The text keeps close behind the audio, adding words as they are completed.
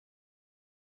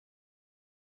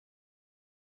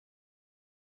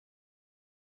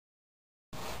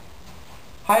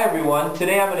Hi everyone,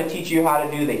 today I'm going to teach you how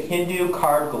to do the Hindu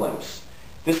card glimpse.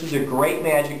 This is a great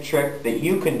magic trick that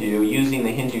you can do using the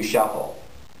Hindu shuffle.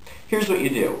 Here's what you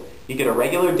do. You get a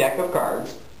regular deck of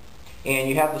cards and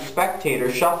you have the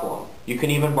spectator shuffle them. You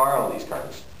can even borrow these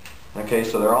cards. Okay,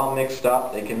 so they're all mixed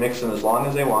up. They can mix them as long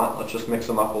as they want. Let's just mix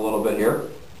them up a little bit here.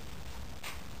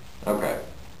 Okay.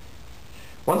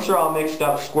 Once they're all mixed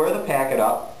up, square the packet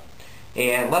up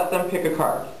and let them pick a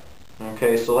card.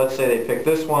 Okay, so let's say they pick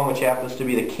this one, which happens to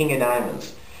be the King of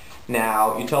Diamonds.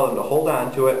 Now, you tell them to hold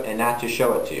on to it and not to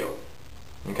show it to you.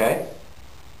 Okay?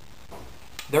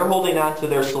 They're holding on to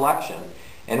their selection.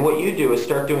 And what you do is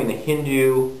start doing the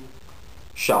Hindu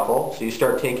shuffle. So you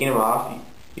start taking them off.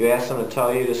 You ask them to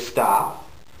tell you to stop.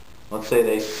 Let's say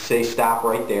they say stop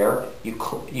right there. You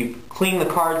clean the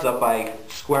cards up by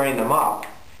squaring them up.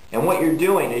 And what you're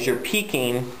doing is you're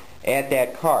peeking at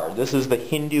that card. This is the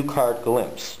Hindu card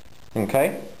glimpse.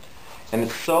 Okay? And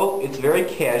it's very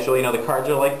casual. You know, the cards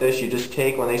are like this. You just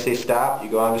take, when they say stop, you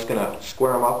go, I'm just going to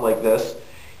square them up like this.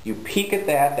 You peek at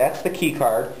that. That's the key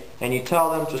card. And you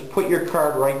tell them, just put your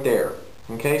card right there.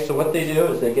 Okay? So what they do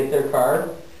is they get their card,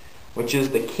 which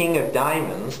is the King of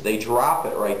Diamonds. They drop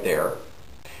it right there.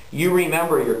 You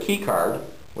remember your key card,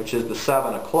 which is the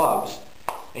 7 of clubs,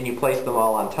 and you place them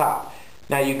all on top.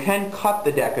 Now, you can cut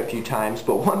the deck a few times,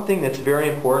 but one thing that's very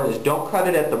important is don't cut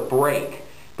it at the break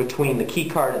between the key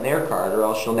card and their card, or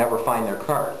else you'll never find their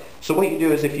card. So what you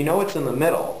do is, if you know it's in the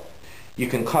middle, you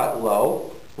can cut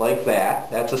low, like that.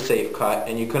 That's a safe cut.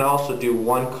 And you can also do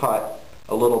one cut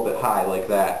a little bit high, like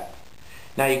that.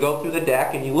 Now you go through the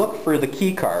deck and you look for the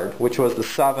key card, which was the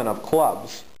 7 of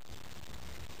clubs.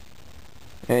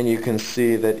 And you can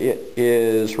see that it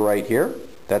is right here.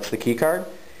 That's the key card.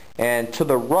 And to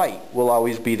the right will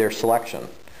always be their selection.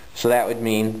 So that would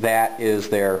mean that is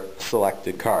their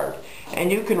selected card.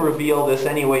 And you can reveal this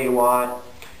any way you want.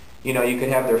 You know, you can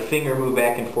have their finger move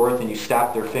back and forth and you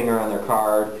stop their finger on their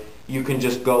card. You can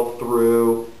just go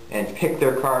through and pick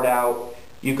their card out.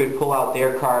 You could pull out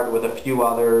their card with a few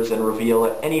others and reveal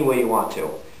it any way you want to.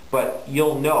 But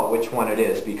you'll know which one it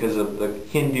is because of the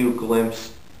Hindu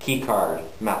glimpse key card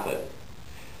method.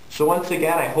 So once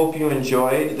again, I hope you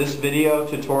enjoyed this video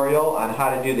tutorial on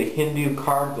how to do the Hindu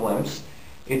card glimpse.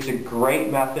 It's a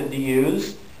great method to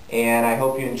use, and I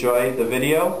hope you enjoyed the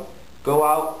video. Go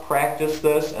out, practice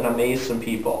this, and amaze some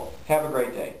people. Have a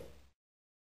great day.